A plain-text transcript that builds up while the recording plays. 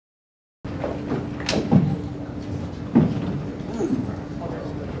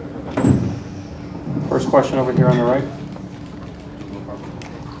First question over here on the right.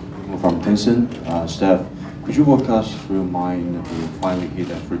 From Vincent, Steph, could you walk us through mine who finally hit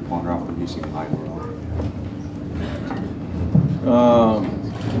that three-pointer after missing high roll?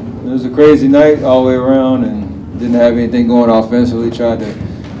 It was a crazy night all the way around, and didn't have anything going offensively. Tried to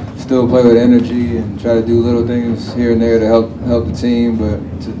still play with energy and try to do little things here and there to help the team, but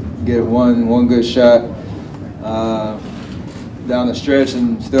to get one good shot down the stretch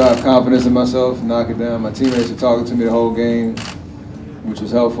and still have confidence in myself, knock it down. My teammates were talking to me the whole game, which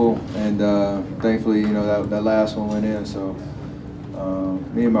was helpful, and thankfully, that last one went in. So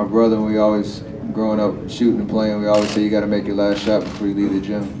me and my brother, we always, growing up shooting and playing, we always say you got to make your last shot before you leave the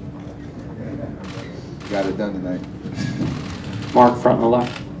gym. Got it done tonight. Mark, front and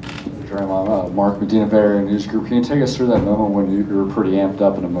left. Draymond, Mark Medina, Bear News Group. Can you take us through that moment when you were pretty amped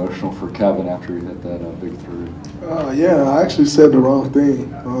up and emotional for Kevin after he hit that big three? Yeah, I actually said the wrong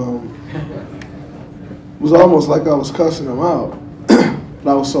thing. It was almost like I was cussing him out.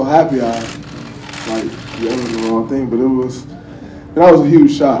 But I was so happy I yelled the wrong thing. But that was a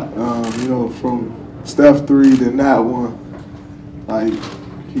huge shot. From Steph 3 to that one,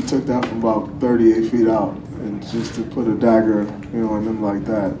 he took that from about 38 feet out, and just to put a dagger, in him like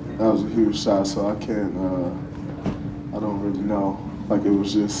that was a huge shot. So I can't, I don't really know. It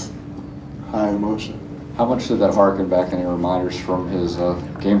was just high emotion. How much did that harken back any reminders from his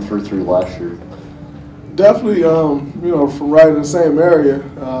game 3 last year? Definitely, from right in the same area,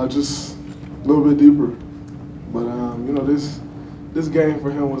 just a little bit deeper. But this game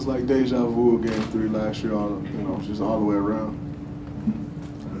for him was like deja vu of game 3 last year, just all the way around.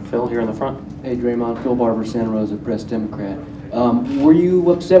 Phil, here in the front. Hey, Draymond, Phil Barber, Santa Rosa, Press Democrat. Were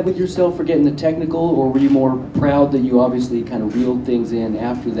you upset with yourself for getting the technical, or were you more proud that you obviously kind of reeled things in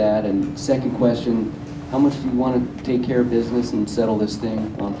after that? And second question, how much do you want to take care of business and settle this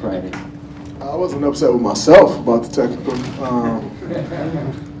thing on Friday? I wasn't upset with myself about the technical.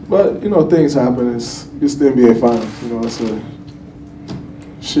 But, things happen. It's the NBA Finals.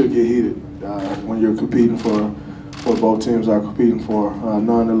 Should get heated when you're competing for what both teams are competing for.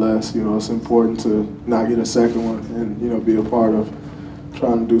 Nonetheless, it's important to not get a second one and, be a part of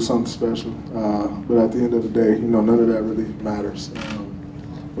trying to do something special. But at the end of the day, none of that really matters.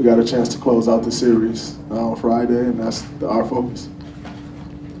 We got a chance to close out the series on Friday, and that's our focus.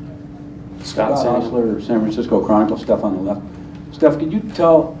 Scott Osler, San Francisco Chronicle, Steph on the left. Steph, could you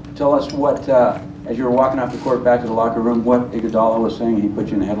tell us what, as you were walking off the court back to the locker room, what Iguodala was saying? He put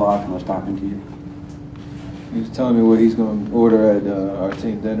you in a headlock and was talking to you. He was telling me what he's going to order at our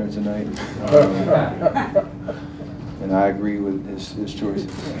team dinner tonight. And I agree with his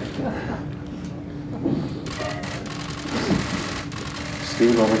choices.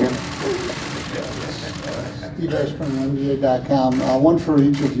 Steve, over here. Steve S. from NBA.com. One for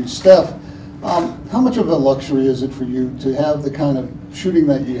each of you. Steph, how much of a luxury is it for you to have the kind of shooting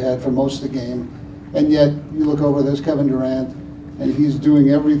that you had for most of the game, and yet you look over, there's Kevin Durant, and he's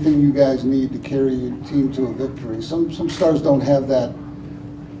doing everything you guys need to carry your team to a victory. Some stars don't have that,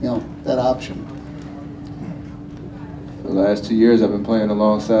 that option. For the last 2 years, I've been playing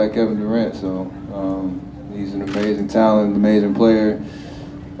alongside Kevin Durant, so he's an amazing talent, amazing player.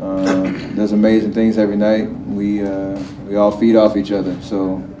 Does amazing things every night. We all feed off each other.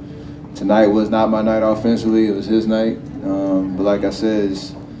 So tonight was not my night offensively; it was his night. But like I said,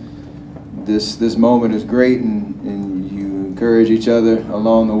 this moment is great, and you encourage each other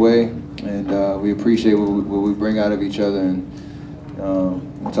along the way, and we appreciate what we bring out of each other. And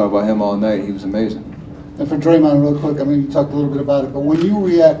we'll talk about him all night. He was amazing. And for Draymond, real quick, you talked a little bit about it, but when you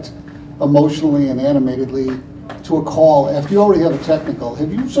react emotionally and animatedly to a call after you already have a technical,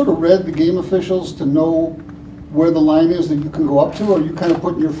 have you sort of read the game officials to know where the line is that you can go up to, or are you kind of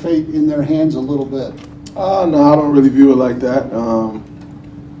putting your fate in their hands a little bit? No, I don't really view it like that. I'm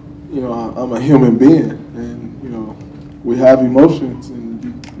a human being, and we have emotions, and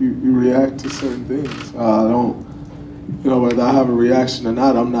you react to certain things. I don't, whether I have a reaction or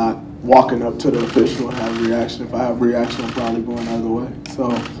not, I'm not walking up to the official and have a reaction. If I have a reaction, I'm probably going either way.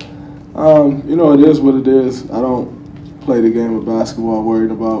 So, it is what it is. I don't play the game of basketball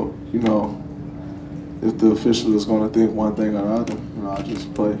worried about, if the official is going to think one thing or another. I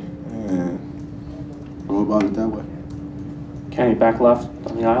just play and go about it that way. Kenny, back left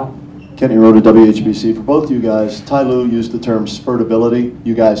on the aisle. Kenny Rhoda, WHBC. For both of you guys, Ty Lue used the term spurtability.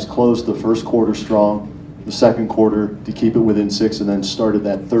 You guys closed the first quarter strong, the second quarter to keep it within 6, and then started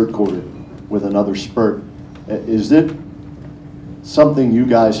that third quarter with another spurt. Is it something you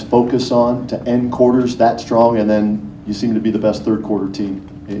guys focus on to end quarters that strong, and then you seem to be the best third quarter team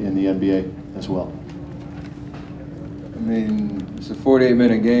in the NBA as well? mean, it's a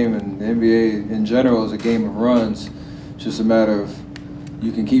 48-minute game, and the NBA in general is a game of runs. It's just a matter of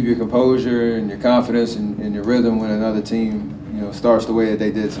you can keep your composure and your confidence and your rhythm when another team, starts the way that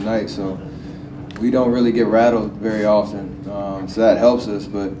they did tonight. So we don't really get rattled very often, so that helps us.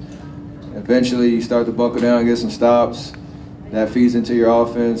 But eventually, you start to buckle down, get some stops. That feeds into your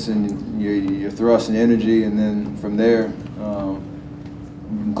offense and your thrust and energy, and then from there,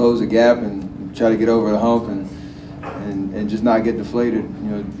 you can close the gap and try to get over the hump and just not get deflated,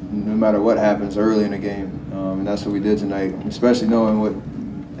 no matter what happens early in the game. And that's what we did tonight, especially knowing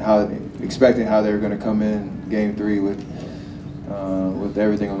expecting how they were going to come in Game 3 with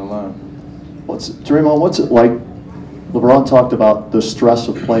everything on the line. Draymond, what's it like? LeBron talked about the stress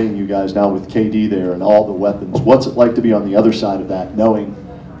of playing you guys now with KD there and all the weapons. What's it like to be on the other side of that, knowing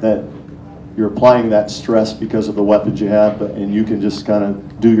that you're applying that stress because of the weapons you have, and you can just kind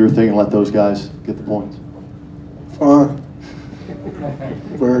of do your thing and let those guys get the points? Fun.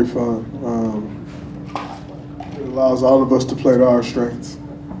 Very fun. It allows all of us to play to our strengths,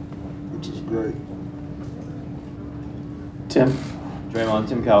 which is great. Tim? Draymond,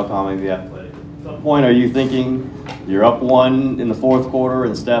 Tim Kawakami, The Athletic. At some point, are you thinking you're up 1 in the 4th quarter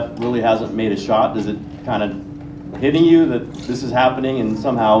and Steph really hasn't made a shot? Is it kind of hitting you that this is happening and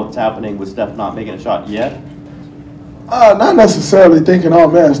somehow it's happening with Steph not making a shot yet? Not necessarily thinking, oh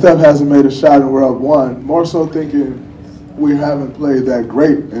man, Steph hasn't made a shot and we're up 1. More so thinking we haven't played that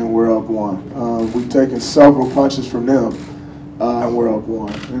great and we're up 1. We've taken several punches from them and we're up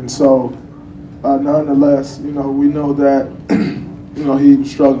 1. And so, nonetheless, we know that he was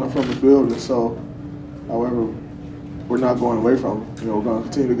struggling from the field, and so, however, we're not going away from him. We're going to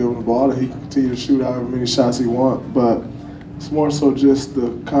continue to give him the ball, and he can continue to shoot however many shots he wants. But it's more so just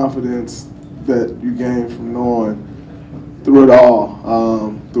the confidence that you gain from knowing through it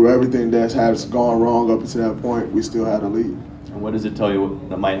all, through everything that has gone wrong up to that point, we still had a lead. And what does it tell you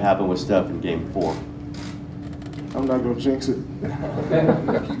that might happen with Steph in Game 4? I'm not going to jinx it.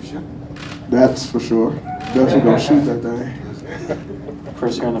 That's for sure. Definitely going to shoot that thing.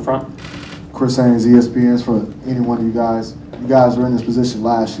 Chris here in the front. Chris Haynes, ESPN. For any one of you guys were in this position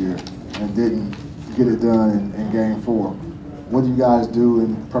last year and didn't get it done in Game 4. What do you guys do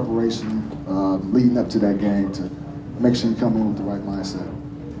in preparation leading up to that game to make sure you come in with the right mindset?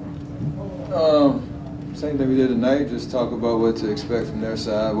 Same thing we did tonight, just talk about what to expect from their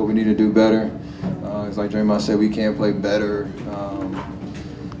side, what we need to do better. It's like Draymond said, we can't play better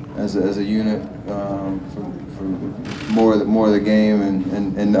as a unit for more of the game,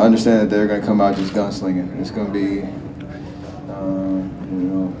 and understand that they're going to come out just gunslinging. It's going to be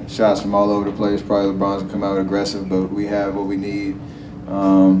shots from all over the place. Probably LeBron's going to come out aggressive, but we have what we need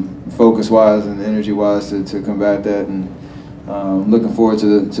focus-wise and energy-wise to combat that, and looking forward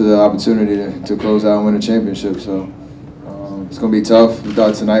to the opportunity to close out and win a championship. So it's going to be tough. We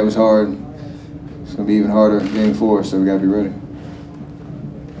thought tonight was hard. It's going to be even harder in Game 4, so we got to be ready.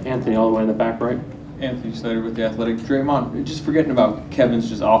 Anthony, all the way in the back right. Anthony Slater with The Athletic. Draymond, just forgetting about Kevin's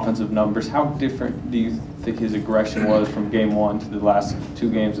just offensive numbers, how different do you think his aggression was from Game 1 to the last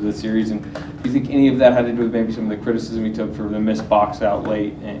 2 games of the series? And do you think any of that had to do with maybe some of the criticism he took for the missed box out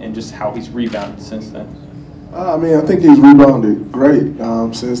late and just how he's rebounded since then? I think he's rebounded great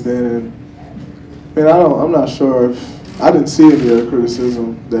since then. And I'm not sure if I didn't see any of the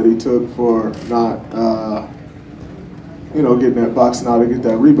criticism that he took for not getting that boxing out to get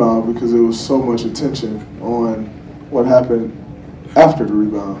that rebound, because there was so much attention on what happened after the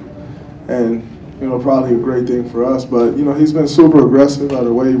rebound. And, probably a great thing for us. But, he's been super aggressive.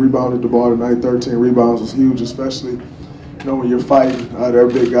 The way he rebounded the ball tonight, 13 rebounds was huge, especially, when you're fighting. They're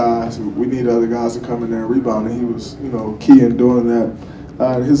big guys. We need other guys to come in there and rebound, and he was, key in doing that.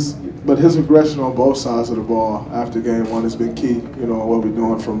 But his aggression on both sides of the ball after Game 1 has been key, what we're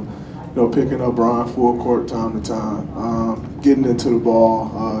doing from picking up Brian full court time to time, getting into the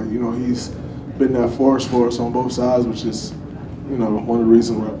ball. He's been that force for us on both sides, which is, one of the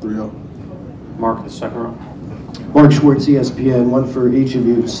reasons we're up 3-0. Mark, the second row. Mark Schwartz, ESPN. One for each of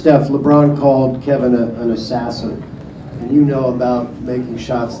you. Steph, LeBron called Kevin an assassin, and you know about making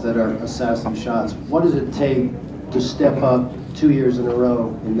shots that are assassin shots. What does it take to step up 2 years in a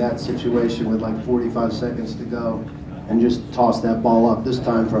row in that situation with like 45 seconds to go and just toss that ball up, this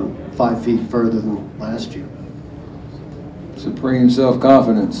time from 5 feet further than last year? Supreme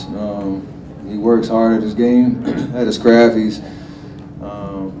self-confidence. He works hard at his game, at his craft. He's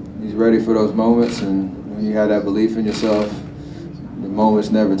ready for those moments, and when you have that belief in yourself, the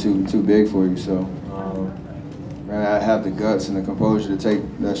moment's never too big for you. So I have the guts and the composure to take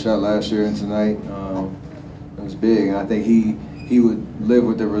that shot last year and tonight. It was big, and I think he would live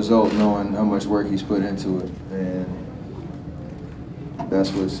with the result knowing how much work he's put into it. And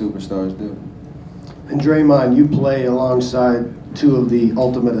that's what superstars do. And Draymond, you play alongside two of the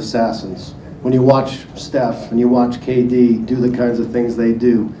ultimate assassins. When you watch Steph and you watch KD do the kinds of things they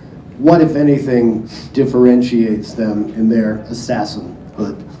do, what, if anything, differentiates them in their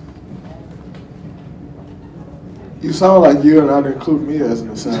assassinhood? You sound like you're not include me as an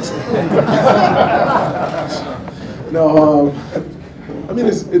assassin. No, I mean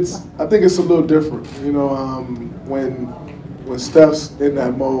I think it's a little different. You know, when Steph's in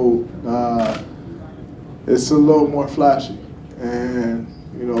that mode, it's a little more flashy, and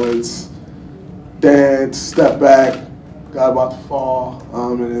you know it's dance, step back, guy about to fall,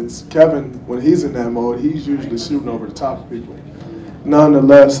 and it's Kevin when he's in that mode. He's usually shooting over the top of people.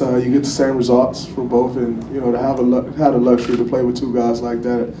 Nonetheless, you get the same results for both, and you know to have the luxury to play with two guys like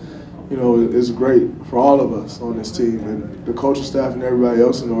that, you know, is great for all of us on this team and the coaching staff and everybody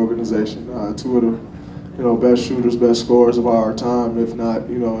else in the organization. Two of the best shooters, best scorers of our time, if not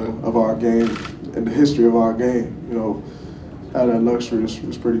of our game and the history of our game. You know, have that luxury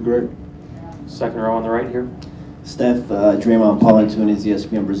is pretty great. Second row on the right here. Steph, Draymond, Paul Antunes,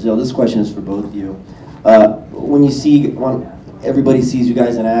 ESPN Brazil. This question is for both of you. When everybody sees you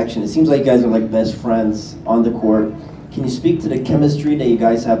guys in action, it seems like you guys are like best friends on the court. Can you speak to the chemistry that you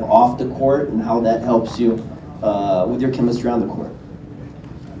guys have off the court and how that helps you with your chemistry on the court?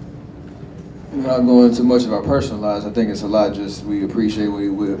 I'm not going into much of our personal lives. I think it's a lot just we appreciate what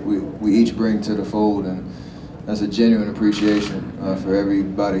we each bring to the fold, and that's a genuine appreciation for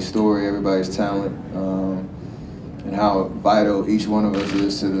everybody's story, everybody's talent, and how vital each one of us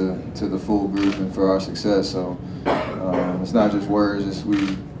is to the full group and for our success. So it's not just words. It's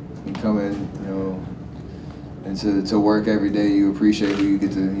we come in, and to work every day. You appreciate who you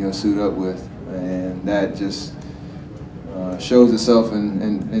get to suit up with, and that just shows itself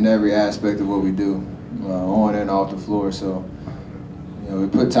in every aspect of what we do, on and off the floor. So we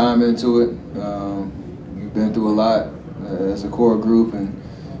put time into it. We've been through a lot as a core group, and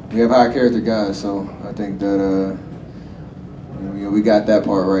we have high character guys. So I think that we got that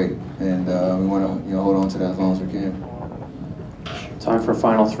part right, and we want to hold on to that as long as we can. Time for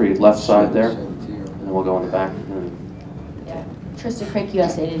final three. Left side there, and then we'll go in the back. Yeah. Tristan Craig,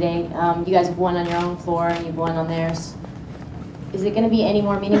 USA Today. You guys have won on your own floor, and you've won on theirs. Is it going to be any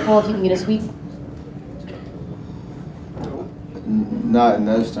more meaningful if you can get a sweep? Not in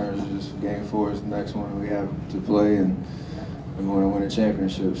those terms. It's just game 4 is the next one we have to play, and we want to win a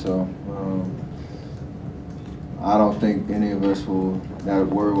championship. So I don't think any of us that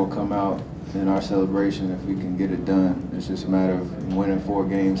word will come out in our celebration if we can get it done. It's just a matter of winning 4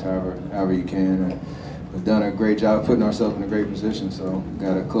 games, however you can. And we've done a great job putting ourselves in a great position. So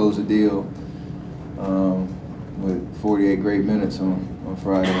got to close the deal with 48 great minutes on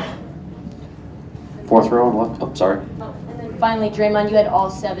Friday. Fourth row on the left. Oh, sorry. And then finally, Draymond, you had all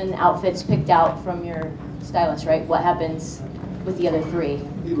 7 outfits picked out from your stylist, right? What happens with the other 3?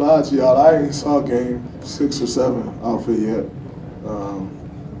 He lied to y'all. I ain't saw game 6 or 7 outfit yet.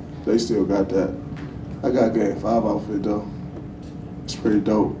 They still got that. I got game 5 outfit though. It's pretty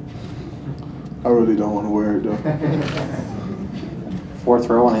dope. I really don't want to wear it though. Fourth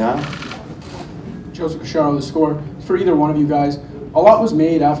row on the aisle. Joseph Cacharo, The Score. For either one of you guys, a lot was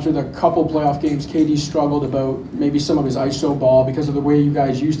made after the couple playoff games KD struggled about maybe some of his ISO ball because of the way you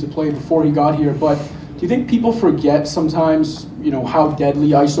guys used to play before he got here. But do you think people forget sometimes, how deadly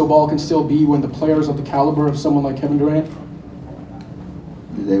ISO ball can still be when the players of the caliber of someone like Kevin Durant?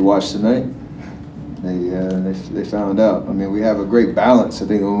 Did they watch tonight? They found out. I mean, we have a great balance. I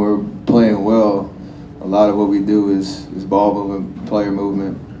think when we're playing well, a lot of what we do is ball movement, player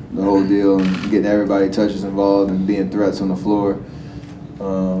movement, the whole deal, and getting everybody touches involved and being threats on the floor.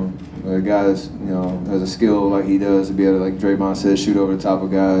 But a guy that's, has a skill like he does to be able to, like Draymond said, shoot over the top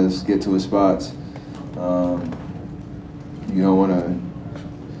of guys, get to his spots. You don't want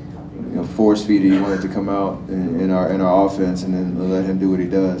to force feed it. You want it to come out in our offense and then let him do what he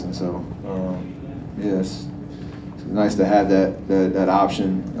does. And so, it's nice to have that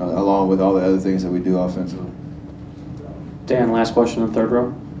option along with all the other things that we do offensively. Dan, last question in the third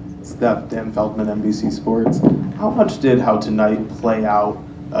row. Steph, Dan Feldman, NBC Sports. How much did how tonight play out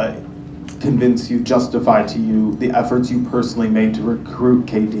convince you, justify to you the efforts you personally made to recruit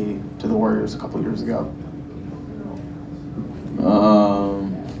KD to the Warriors a couple years ago?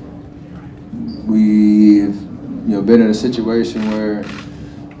 We've been in a situation where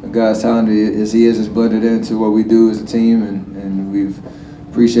a guy's talented as he is blended into what we do as a team, and we've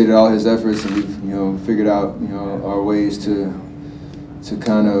appreciated all his efforts, and we've figured out our ways to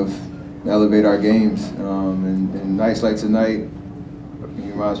kind of elevate our games. And nights like tonight,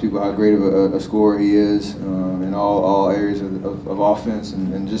 He reminds people how great of a scorer he is in all areas of offense,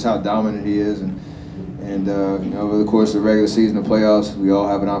 and just how dominant he is. And you know, over the course of the regular season, the playoffs, we all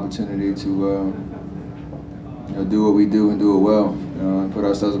have an opportunity to you know, do what we do and do it well, and put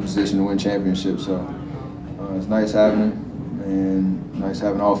ourselves in a position to win championships. So it's nice having him, and nice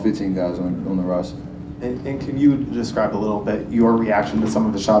having all 15 guys on the roster. And can you describe a little bit your reaction to some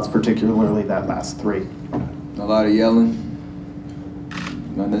of the shots, particularly that last three? A lot of yelling,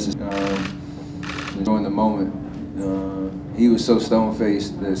 not necessarily enjoying the moment. He was so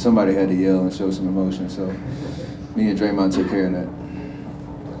stone-faced that somebody had to yell and show some emotion. So me and Draymond took care of that.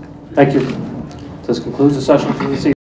 Thank you. This concludes the session for this evening.